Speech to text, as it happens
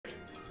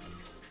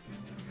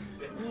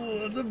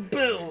the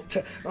bell.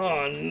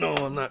 Oh no,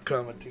 I'm not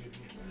commentating.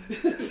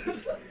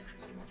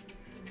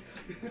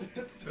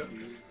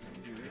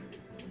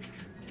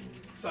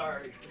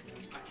 Sorry.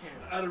 I can't.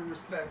 Out of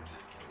respect.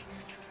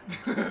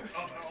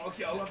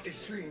 Okay, I'll let this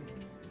stream.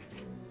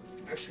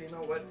 Actually, you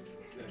know what?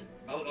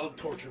 I'll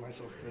torture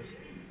myself for this.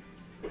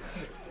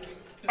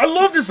 I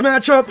love this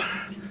matchup.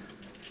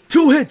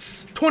 2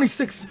 hits,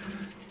 26,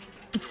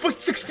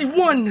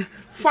 61,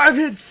 5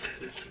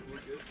 hits.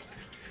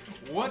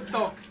 What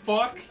the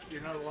fuck?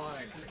 You're not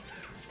lying.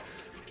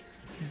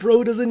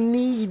 Bro doesn't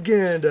need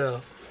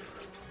Gandalf.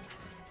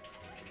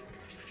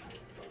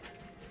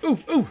 Ooh,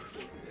 ooh.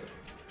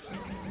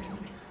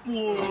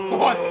 Whoa.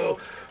 What the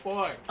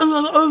fuck?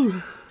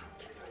 Oh.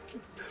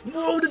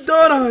 Whoa, the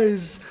dot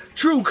eyes.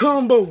 True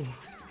combo.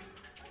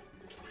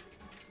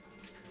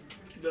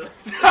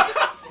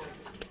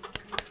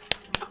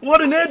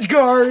 What an edge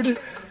guard.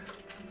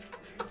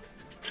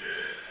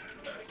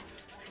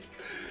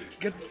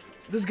 Get,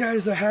 this guy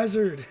is a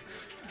hazard.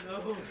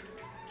 No.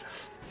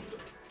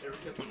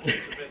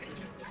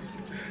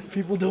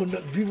 People don't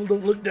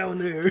look down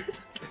there.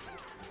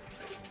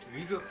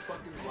 He's a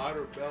fucking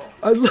louder bell.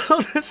 I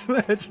love this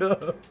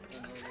matchup.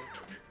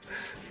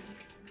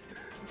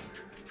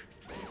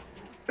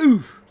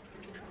 Oof.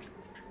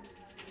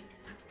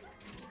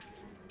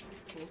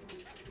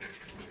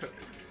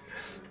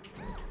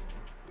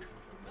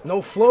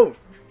 No float.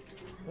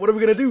 What are we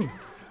gonna do?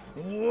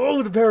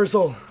 Whoa, the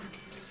parasol.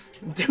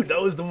 Dude, that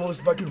was the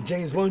most fucking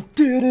James Bond.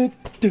 Big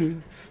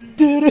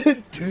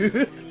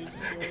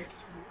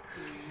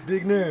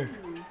nair.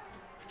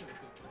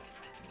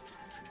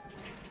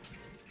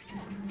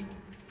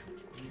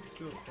 Is it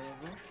still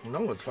terrible?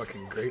 No, it's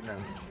fucking great now.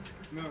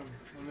 No,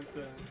 I meant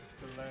the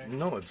lag.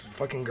 No, it's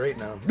fucking great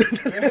now.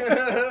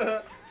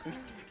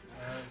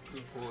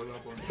 Pull it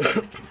up on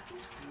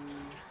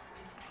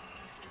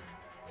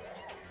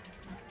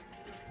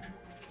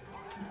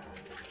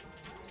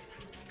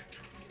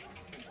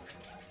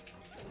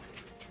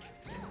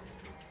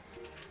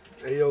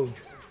Hey yo,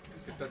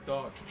 Let's get that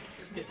dog.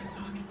 Get that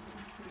dog.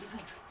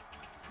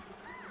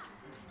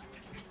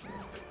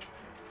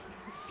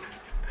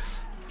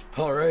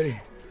 alrighty.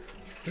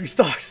 3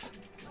 stocks.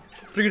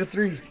 3 to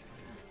 3.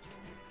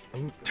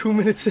 I'm 2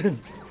 minutes in.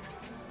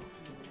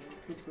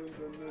 Sometimes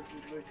I'm not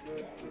just like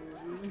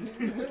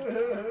that.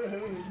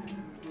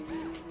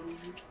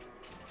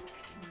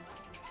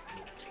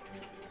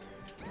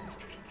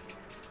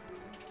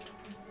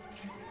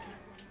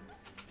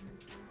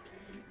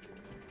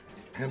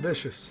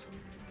 Ambitious.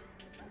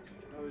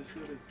 Oh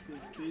shit, it's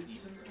Peach Peach.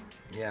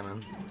 Yeah,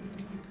 man.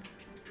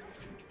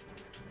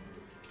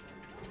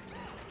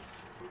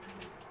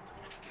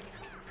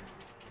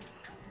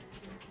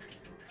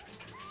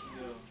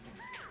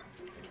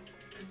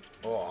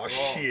 Oh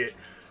shit.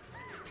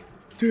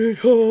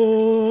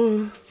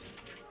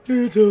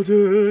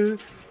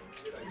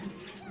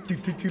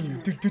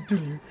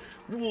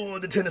 Whoa,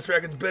 the tennis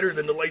racket's better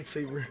than the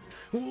lightsaber.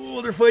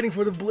 Whoa, they're fighting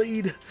for the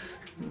blade.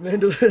 Man,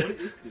 What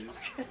is this?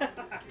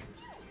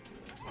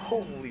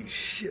 holy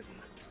shit.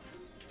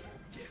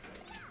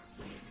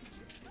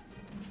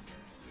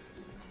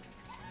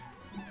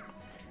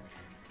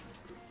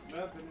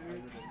 Nothing,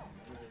 dude.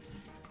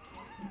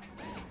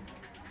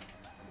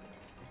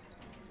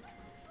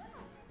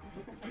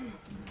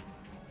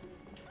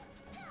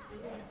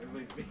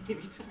 Everybody's baby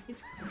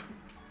tonight.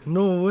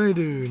 No way,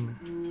 dude.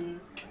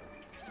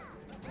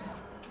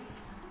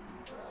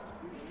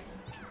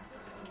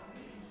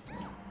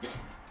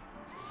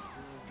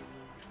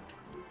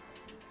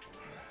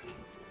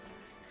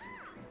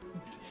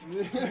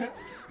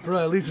 Bro,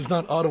 at least it's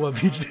not Ottawa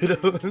Beach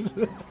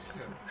Dittos.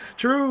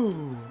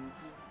 True.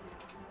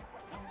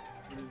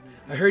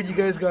 I heard you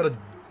guys got a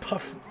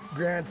Puff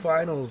Grand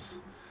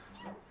Finals.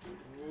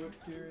 What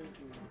tier is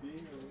it? B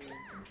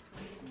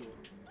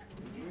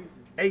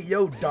or Hey,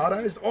 yo, Dot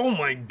Eyes. Oh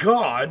my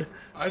god.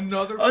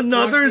 Another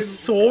Another fucking-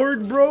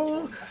 sword,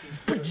 bro?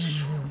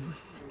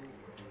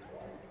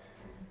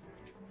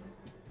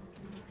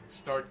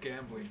 Start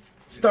gambling.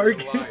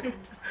 Start. You're alive.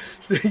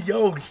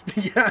 Yo,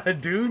 yeah,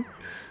 dude.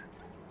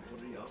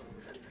 What are y'all?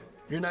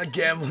 You're not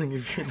gambling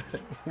if you're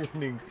not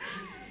winning.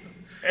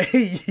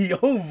 Hey, yo,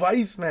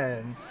 Veiss,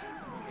 man.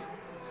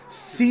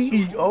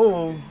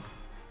 CEO.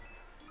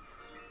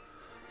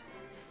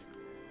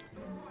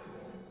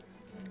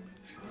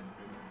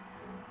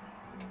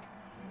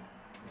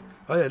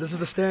 Oh yeah, this is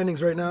the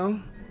standings right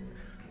now.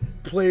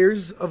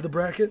 Players of the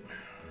bracket.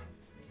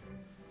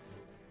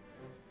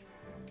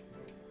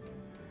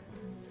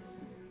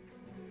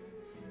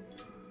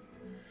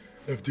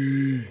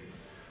 FD.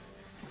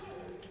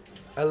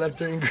 I left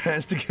during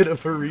grants to get a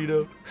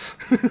burrito.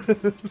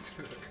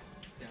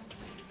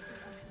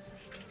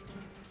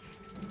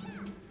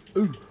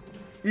 Ooh,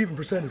 even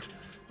percentage.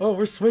 Oh,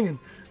 we're swinging.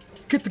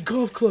 Get the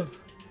golf club.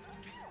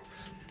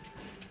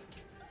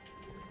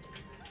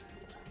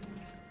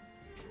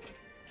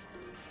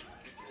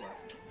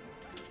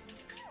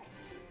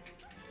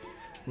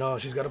 No,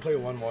 she's got to play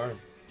one more.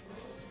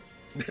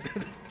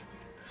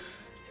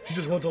 She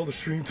just wants all the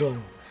stream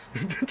time.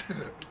 Hagen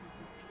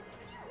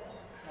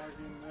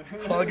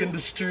Hogging the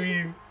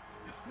stream.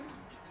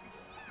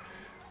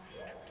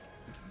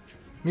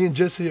 Me and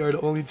Jesse are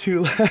the only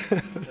two left.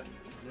 0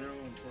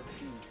 and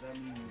 14. That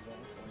means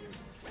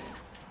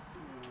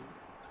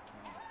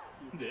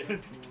you lost.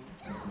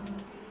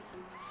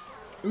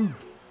 Dead.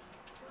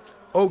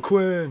 Oh,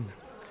 Quinn.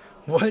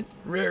 What?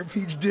 Rare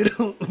peach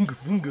ditto. Unga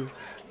funga.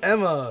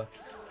 Emma.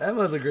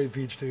 Emma's a great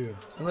peach too.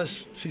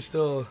 Unless she's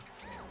still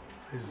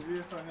is. Maybe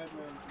if I had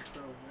my own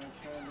control, I'd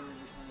try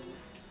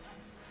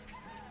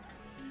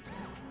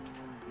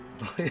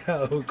to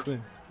Yeah, oh,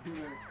 Quinn.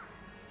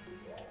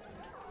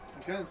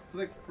 I can't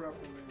flick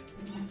properly with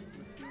these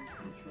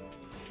controllers.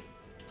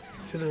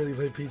 She doesn't really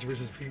play peach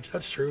versus peach.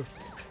 That's true.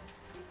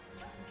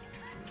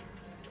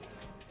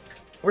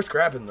 We're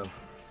scrapping them.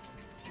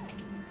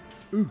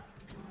 Ooh.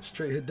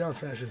 Straight hit down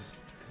smashes.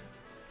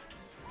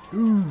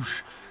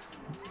 Oosh.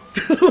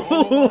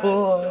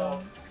 Oh,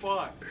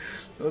 fuck.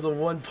 That was a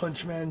One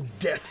Punch Man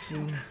death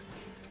scene.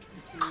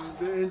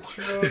 The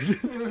intro.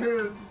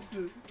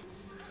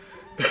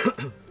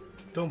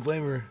 Don't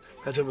blame her.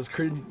 Matchup was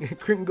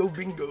Cringo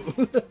Bingo.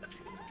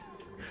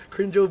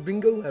 Crinjo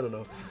Bingo? I don't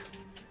know.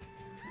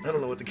 I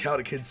don't know what the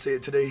Cowda kids say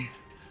it today.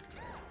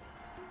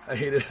 I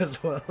hate it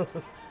as well.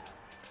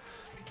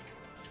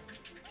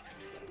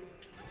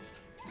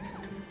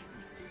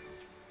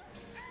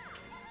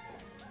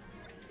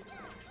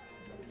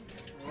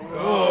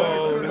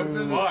 Oh, I've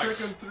been a fuck.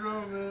 second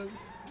throw, man.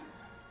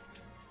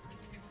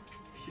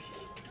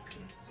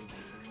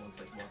 Almost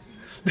like watching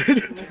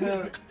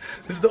it.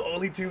 This is the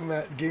only two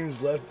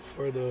games left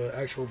for the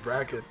actual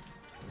bracket.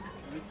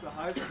 It's the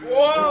hype.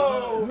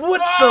 Whoa!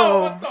 What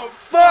Whoa, the what the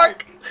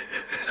fuck?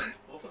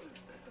 What was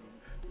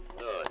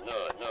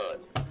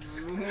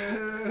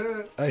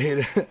that? I hate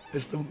it.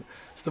 It's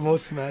the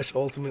most Smash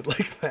Ultimate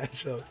like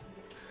matchup.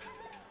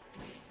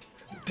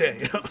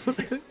 Damn.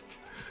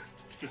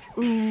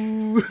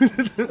 Ooh.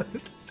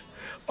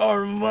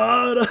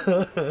 Armada.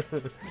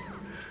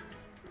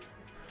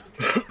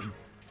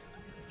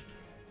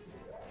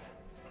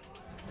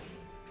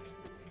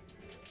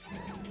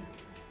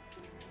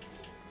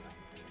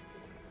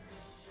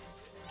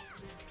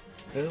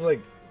 This is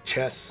like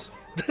chess.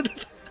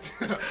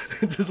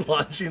 Just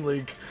watching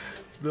like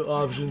the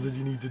options that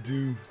you need to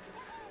do.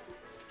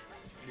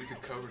 You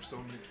could cover so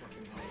many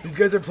fucking options. These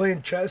guys are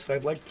playing chess. I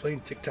like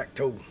playing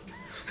tic-tac-toe.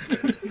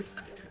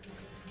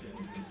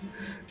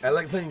 I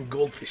like playing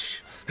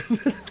goldfish.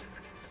 Fucking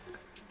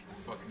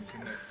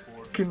Connect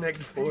 4. Connect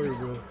 4,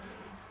 bro.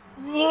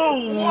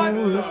 Whoa! What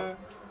the?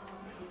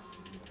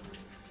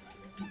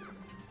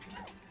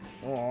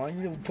 Oh,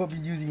 I'm little puppy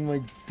using my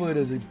foot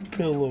as a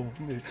pillow.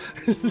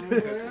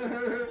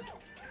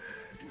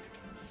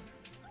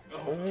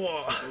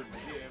 Whoa.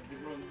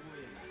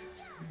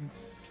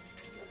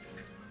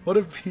 What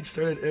if Peach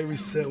started every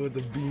set with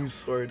a beam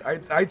sword?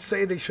 I'd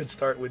say they should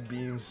start with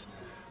beams.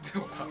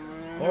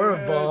 Or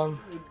a bomb.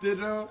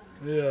 Ditto.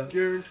 Yeah.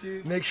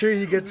 Guaranteed. Make sure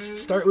you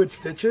start with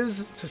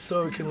stitches, just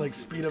so it can like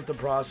speed up the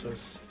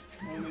process.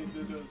 Only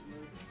dittos,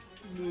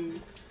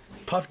 man.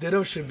 Puff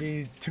Ditto should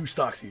be 2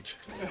 stocks each.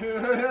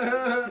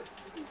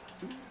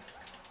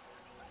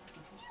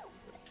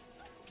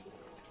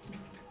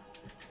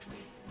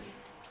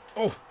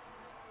 Oh!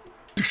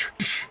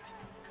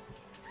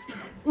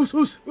 Oos,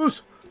 oos,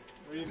 oos!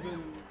 Or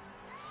even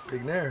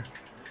Big Nair.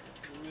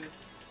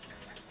 miss.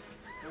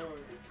 Oh.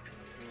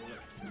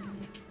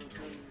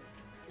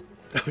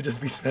 That would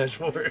just be Smash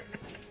 4.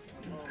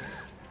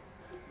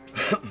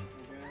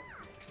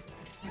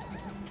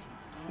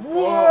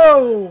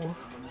 Whoa!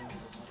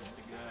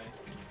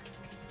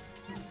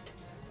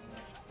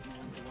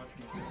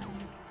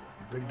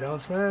 Big down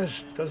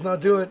smash. Does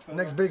not do it.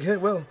 Next big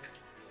hit will.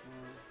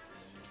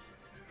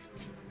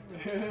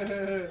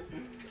 It's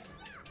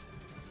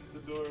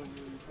adorable.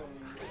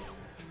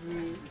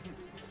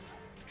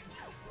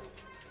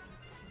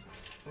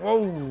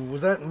 Whoa,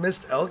 was that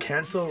missed L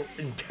cancel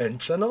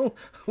intentional?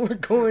 We're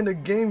going to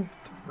game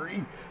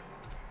 3.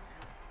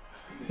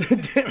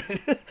 Damn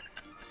it.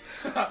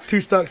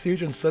 2 stocks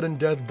each and sudden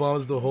death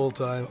bombs the whole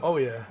time. Oh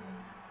yeah.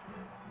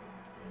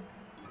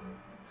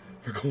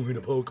 We're going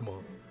to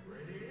Pokemon.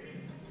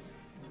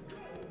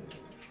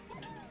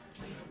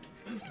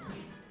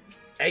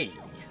 Hey.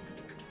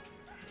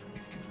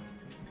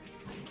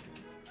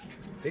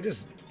 They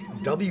just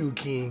W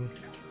keying.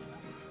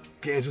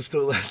 Games will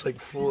still last like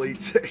full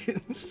 8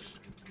 seconds.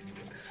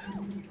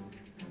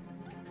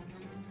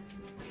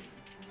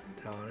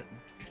 Darn it.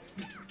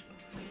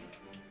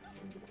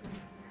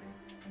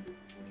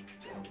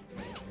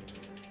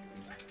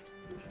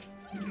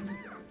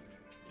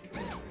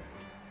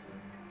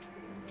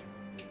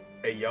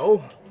 Hey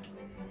yo.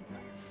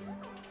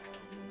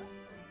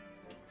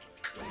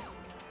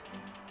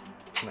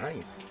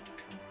 Nice.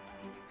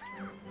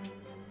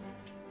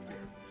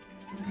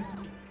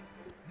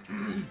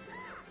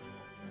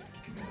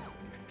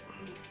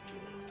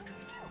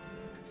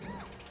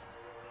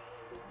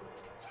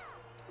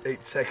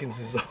 Eight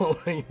seconds is all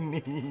I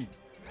need.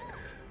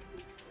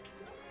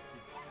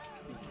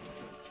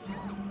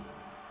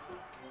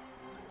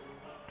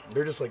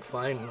 They're just like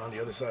flying on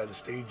the other side of the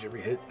stage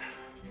every hit.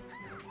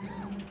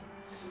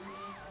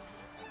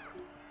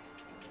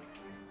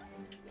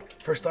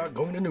 First start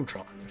going to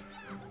NewTron.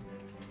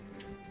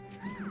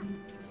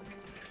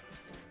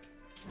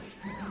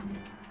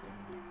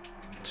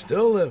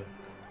 Still living.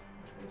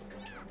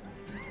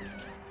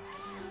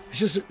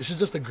 You should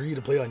just agree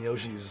to play on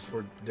Yoshi's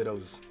for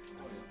Dittos.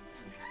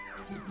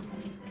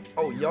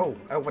 Oh, yo,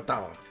 what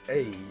the?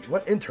 Hey,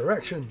 what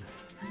interaction?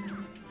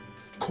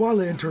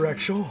 Quale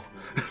interaction?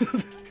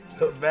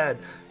 That was bad.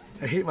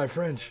 I hate my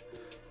French.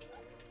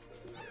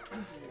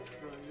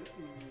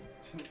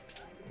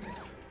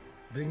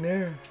 Big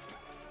Nair.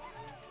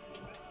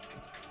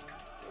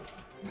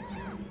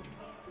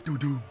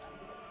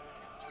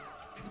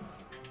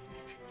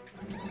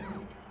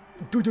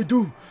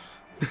 Do.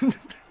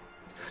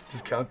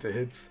 Just count the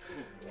hits.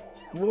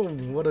 Whoa,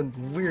 what a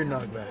weird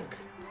knockback.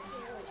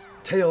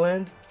 Tail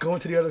end, going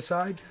to the other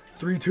side.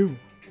 3-2.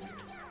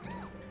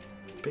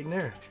 Big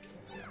Nair.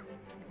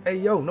 Hey,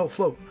 yo, no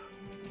float.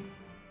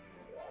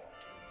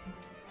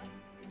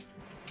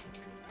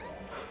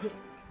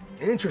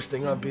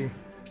 Interesting, B.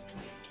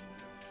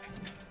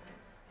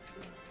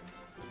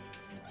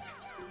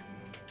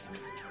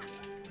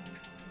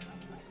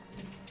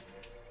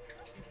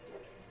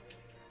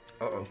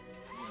 Uh-oh.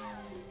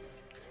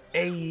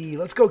 Hey,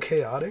 let's go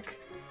chaotic.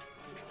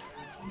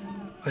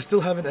 I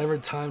still haven't ever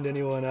timed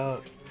anyone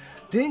out.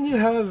 Didn't you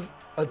have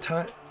a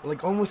time,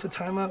 like almost a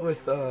timeout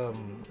with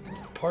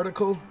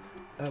Particle,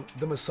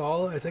 the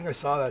Masala? I think I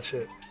saw that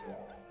shit.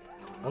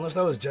 Unless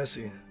that was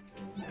Jesse.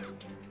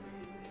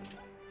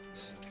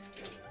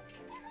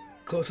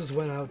 Closest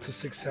went out to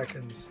 6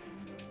 seconds.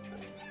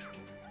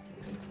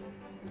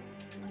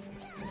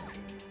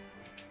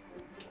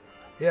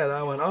 Yeah,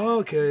 that one. Oh,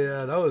 okay,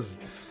 yeah, that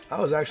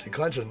was actually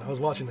clenching. I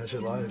was watching that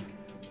shit live.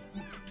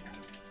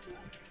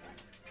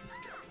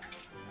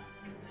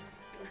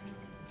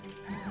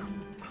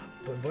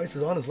 But Veiss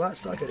is on his last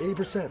stock at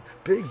 80%.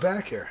 Big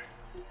back here.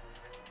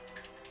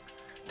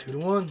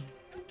 2-1.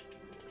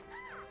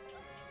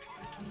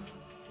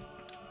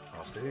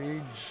 Off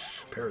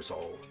stage.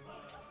 Parasol.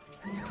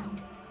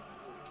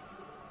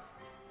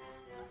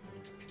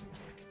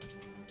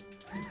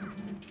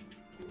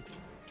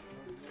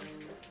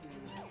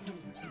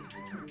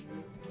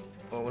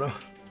 Oh no.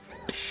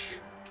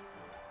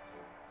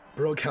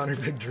 Bro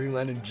counterpick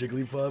Dreamland and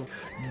Jigglypuff.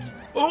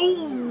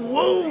 Oh,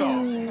 whoa!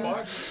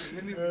 What the fuck?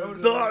 Didn't even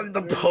notice that.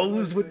 The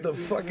pose with the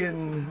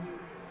fucking